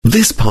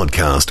This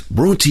podcast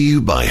brought to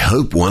you by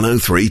Hope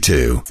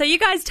 1032. So you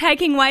guys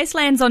taking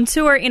Wastelands on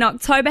tour in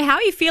October. How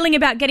are you feeling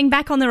about getting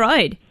back on the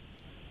road?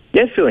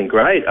 Yeah, feeling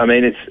great. I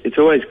mean, it's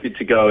always good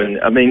to go, and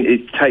I mean,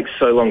 it takes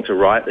so long to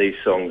write these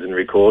songs and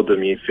record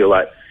them. You feel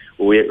like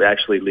we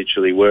actually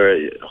literally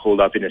were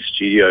hauled up in a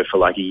studio for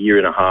like a year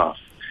and a half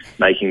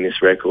making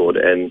this record,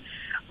 and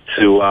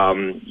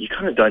you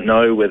kind of don't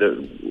know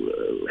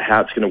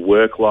how it's going to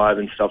work live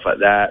and stuff like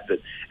that,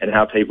 and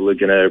how people are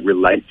going to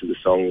relate to the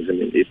songs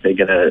and if they're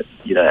going to,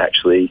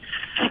 actually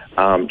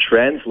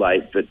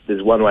translate. But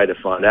there's one way to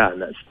find out,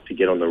 and that's to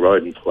get on the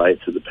road and play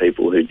it to the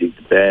people who dig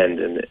the band.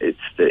 And it's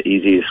the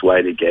easiest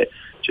way to get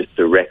just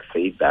direct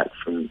feedback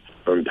from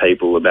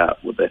people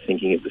about what they're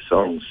thinking of the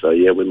songs. So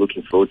yeah, we're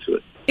looking forward to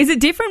it. Is it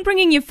different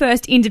bringing your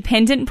first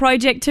independent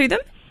project to them?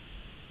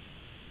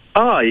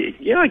 Oh,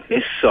 yeah, I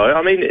guess so.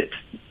 I mean,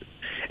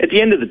 at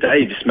the end of the day,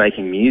 you're just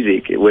making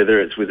music, whether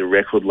it's with a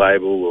record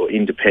label or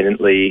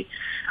independently.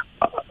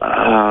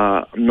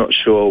 I'm not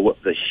sure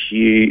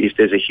if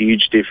there's a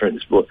huge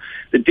difference, but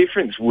the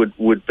difference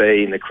would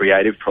be in the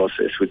creative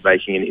process with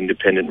making an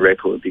independent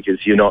record,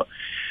 because you're not,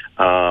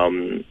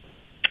 I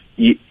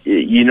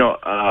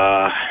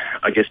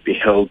guess,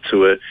 beheld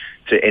to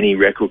any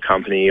record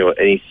company or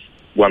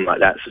anyone like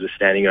that sort of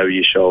standing over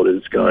your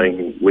shoulders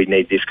going, we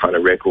need this kind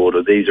of record,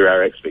 or these are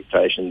our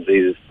expectations,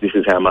 this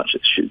is how much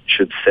it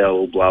should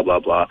sell, blah, blah,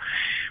 blah.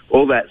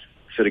 All that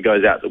sort of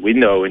goes out the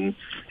window, and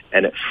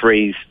it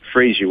frees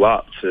you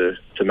up to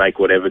make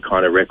whatever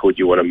kind of record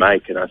you want to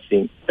make. And I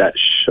think that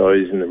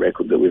shows in the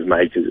record that we've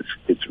made, because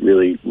it's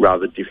really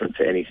rather different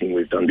to anything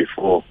we've done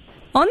before.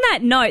 On that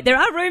note, there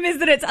are rumours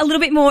that it's a little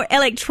bit more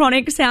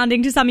electronic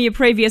sounding to some of your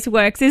previous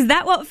works. Is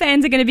that what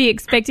fans are going to be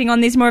expecting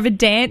on this, more of a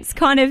dance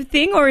kind of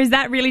thing, or is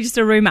that really just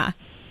a rumour?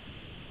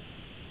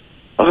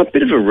 Oh, a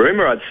bit of a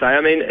rumour, I'd say.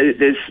 I mean,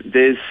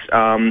 there's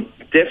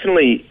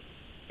definitely,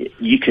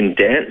 you can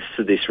dance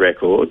to this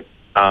record.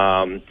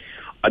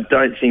 I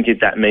don't think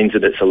that means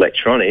that it's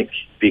electronic,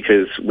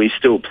 because we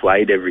still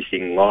played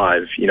everything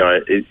live.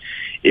 Even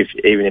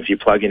if you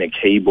plug in a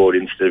keyboard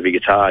instead of a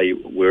guitar,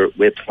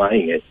 we're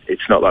playing it.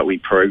 It's not like we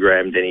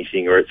programmed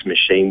anything or it's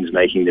machines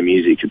making the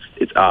music.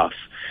 It's us.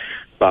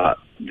 But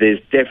there's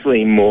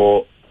definitely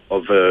more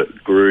of a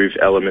groove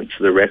element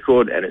to the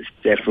record, and it's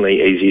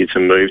definitely easier to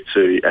move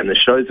to. And the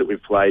shows that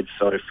we've played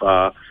so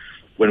far,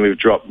 when we've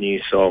dropped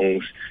new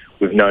songs,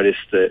 we've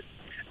noticed that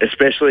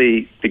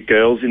especially the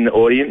girls in the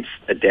audience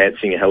are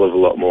dancing a hell of a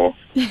lot more.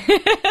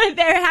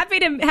 They're happy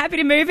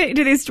to move it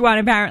to this one,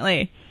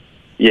 apparently.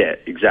 Yeah,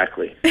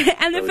 exactly.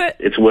 And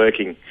it's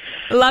working.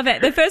 Love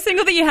it. The first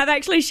single that you have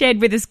actually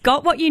shared with us,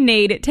 Got What You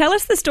Need. Tell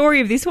us the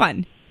story of this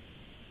one.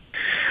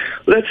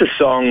 Well, that's a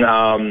song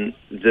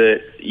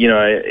that,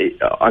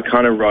 I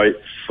kind of wrote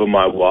for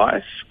my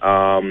wife.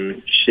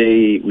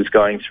 She was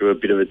going through a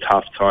bit of a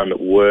tough time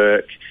at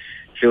work,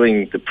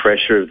 feeling the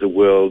pressure of the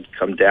world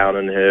come down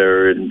on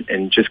her,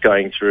 and just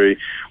going through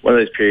one of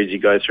those periods you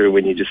go through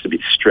when you're just a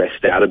bit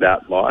stressed out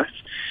about life.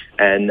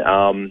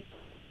 And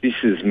this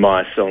is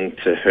my song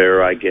to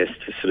her, I guess,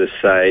 to sort of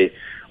say,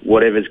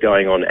 whatever's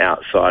going on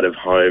outside of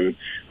home,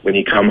 when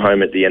you come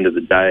home at the end of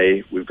the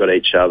day, we've got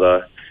each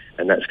other,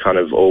 and that's kind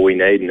of all we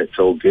need, and it's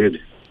all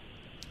good.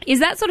 Is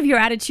that sort of your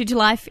attitude to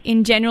life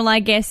in general,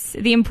 I guess,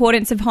 the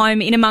importance of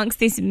home in amongst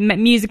this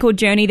musical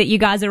journey that you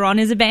guys are on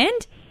as a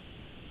band?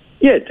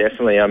 Yeah,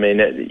 definitely. I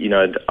mean,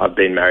 I've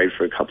been married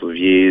for a couple of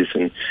years,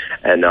 and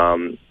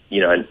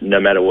no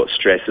matter what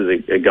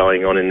stresses are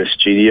going on in the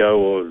studio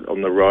or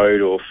on the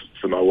road, or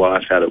for my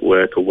wife out at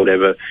work or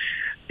whatever,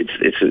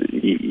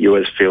 you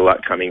always feel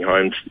like coming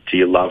home to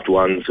your loved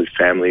ones or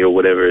family or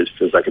whatever. It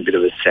feels like a bit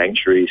of a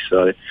sanctuary.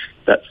 So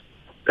that's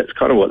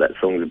kind of what that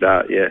song's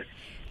about. Yeah.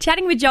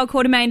 Chatting with Joel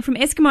Quartermain from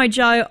Eskimo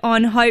Joe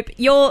on Hope.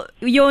 Your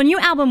new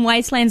album,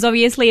 Wastelands,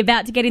 obviously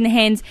about to get in the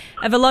hands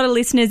of a lot of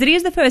listeners. It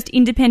is the first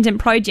independent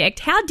project.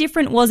 How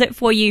different was it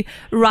for you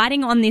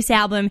writing on this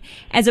album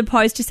as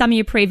opposed to some of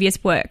your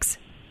previous works?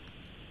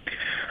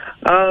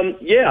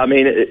 Yeah, I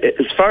mean,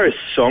 as far as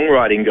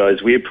songwriting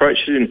goes, we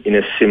approached it in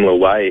a similar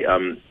way.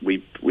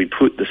 We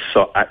put the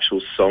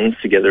actual songs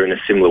together in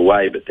a similar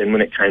way, but then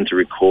when it came to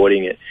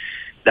recording it,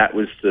 that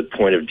was the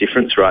point of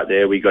difference right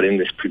there. We got in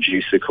this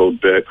producer called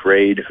Burke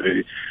Reed,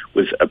 who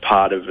was a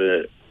part of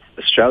an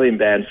Australian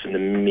band from the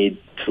mid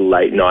to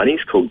late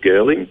 90s called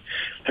Girling,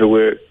 who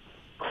were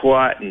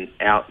quite an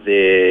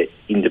out-there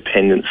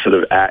independent sort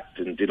of act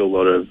and did a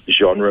lot of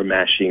genre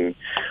mashing.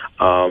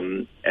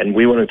 And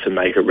we wanted to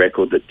make a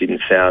record that didn't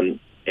sound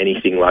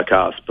anything like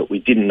us, but we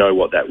didn't know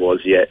what that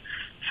was yet.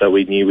 So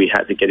we knew we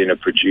had to get in a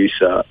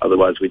producer,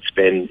 otherwise we'd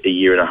spend a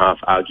year and a half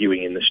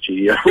arguing in the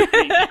studio with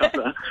each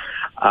other.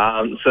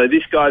 So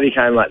this guy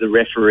became like the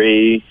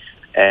referee,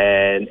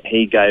 and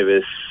he gave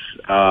us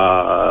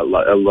a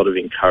lot of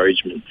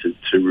encouragement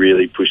to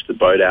really push the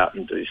boat out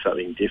and do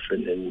something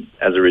different. And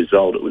as a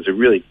result, it was a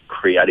really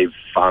creative,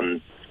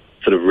 fun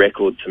sort of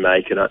record to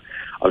make. And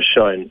I've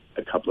shown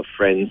a couple of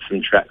friends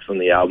some tracks on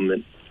the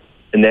album,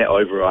 and their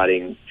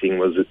overriding thing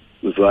was that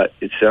was like,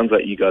 it sounds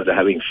like you guys are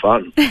having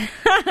fun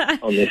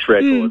on this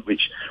record,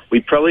 which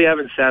we probably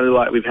haven't sounded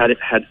like we've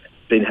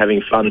been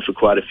having fun for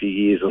quite a few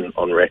years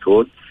on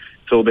record.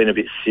 It's all been a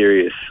bit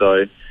serious,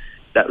 so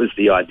that was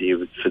the idea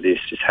for this,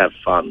 just have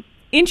fun.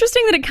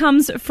 Interesting that it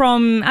comes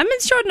from, I'm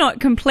sure not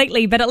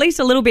completely, but at least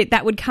a little bit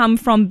that would come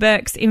from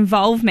Burke's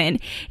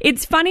involvement.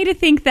 It's funny to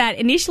think that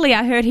initially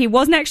I heard he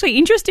wasn't actually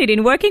interested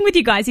in working with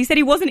you guys. He said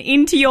he wasn't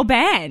into your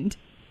band.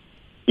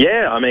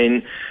 Yeah, I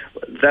mean,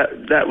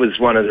 that was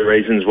one of the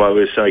reasons why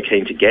we were so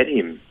keen to get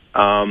him.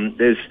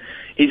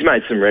 He's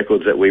made some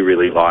records that we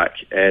really like,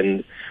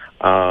 and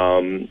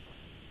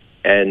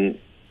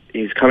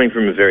he's coming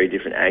from a very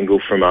different angle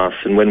from us.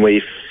 And when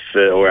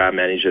our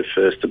manager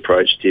first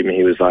approached him,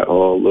 he was like,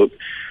 "Oh, look,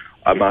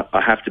 I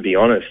have to be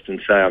honest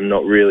and say I'm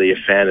not really a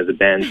fan of the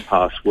band's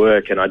past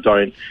work, and I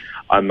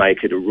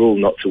make it a rule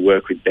not to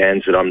work with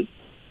bands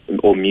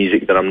or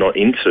music that I'm not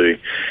into."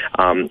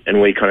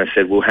 And we kind of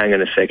said, "Well, hang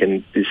on a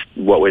second.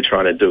 What we're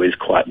trying to do is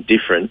quite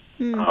different.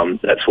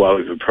 That's why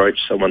we've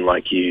approached someone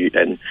like you,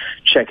 and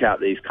check out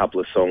these couple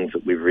of songs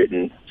that we've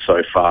written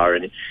so far."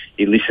 And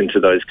he listened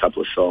to those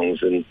couple of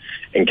songs and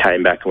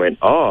came back and went,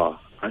 "Oh,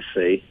 I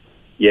see.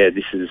 Yeah,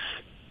 this is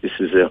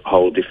a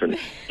whole different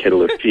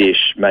kettle of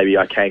fish. Maybe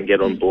I can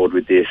get on board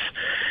with this."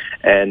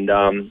 And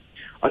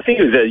I think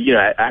it was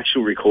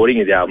actual recording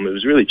of the album. It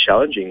was really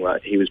challenging.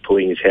 Like, he was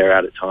pulling his hair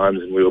out at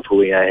times, and we were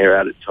pulling our hair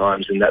out at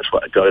times, and that's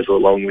what goes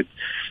along with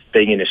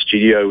being in a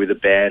studio with a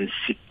band.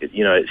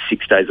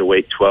 6 days a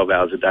week, 12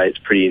 hours a day. It's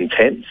pretty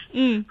intense.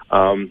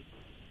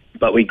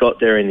 But we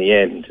got there in the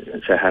end.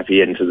 It's a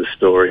happy end to the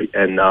story,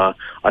 and I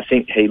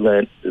think he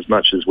learnt as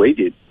much as we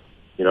did.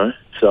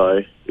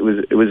 So it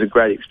was a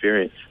great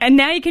experience. And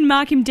now you can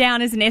mark him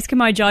down as an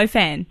Eskimo Joe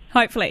fan,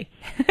 hopefully.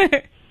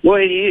 Well,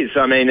 he is.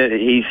 I mean,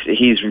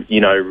 he's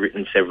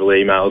written several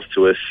emails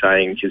to us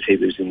saying, because he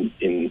lives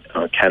in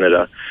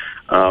Canada,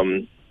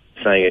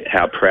 saying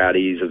how proud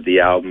he is of the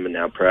album and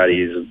how proud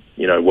he is of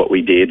what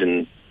we did,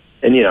 and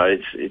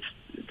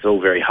it's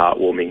all very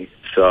heartwarming.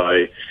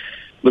 So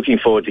looking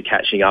forward to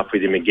catching up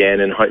with him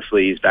again, and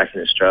hopefully he's back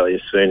in Australia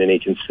soon and he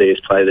can see us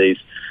play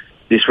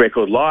this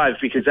record live,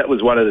 because that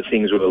was one of the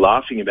things we were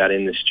laughing about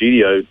in the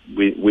studio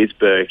with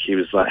Burke. He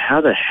was like,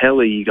 "How the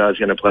hell are you guys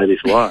going to play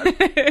this live?"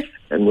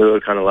 And we were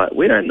kind of like,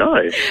 "We don't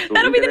know."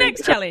 That'll be the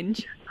next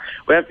challenge.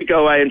 We have to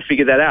go away and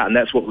figure that out, and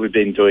that's what we've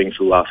been doing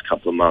for the last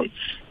couple of months.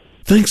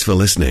 Thanks for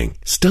listening.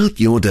 Start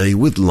your day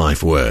with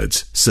Life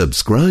Words.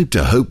 Subscribe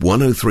to Hope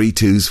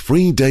 1032's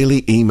free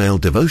daily email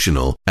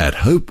devotional at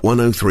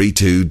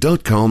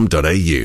hope1032.com.au.